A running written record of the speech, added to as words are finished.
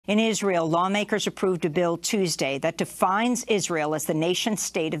In Israel, lawmakers approved a bill Tuesday that defines Israel as the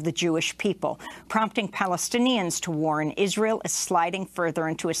nation-state of the Jewish people, prompting Palestinians to warn Israel is sliding further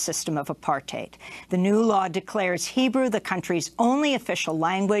into a system of apartheid. The new law declares Hebrew the country's only official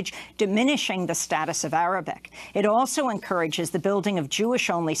language, diminishing the status of Arabic. It also encourages the building of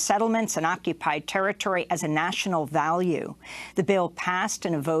Jewish-only settlements in occupied territory as a national value. The bill passed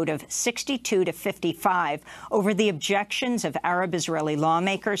in a vote of 62 to 55 over the objections of Arab-Israeli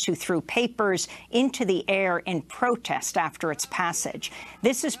lawmakers who threw papers into the air in protest after its passage.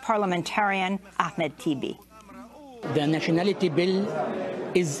 This is parliamentarian Ahmed Tibi. The nationality bill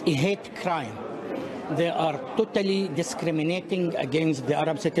is a hate crime. They are totally discriminating against the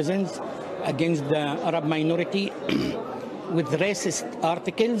Arab citizens, against the Arab minority, with racist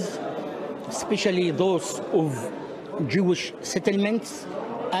articles, especially those of Jewish settlements,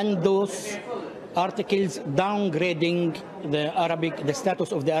 and those articles downgrading the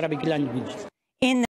status of the Arabic language.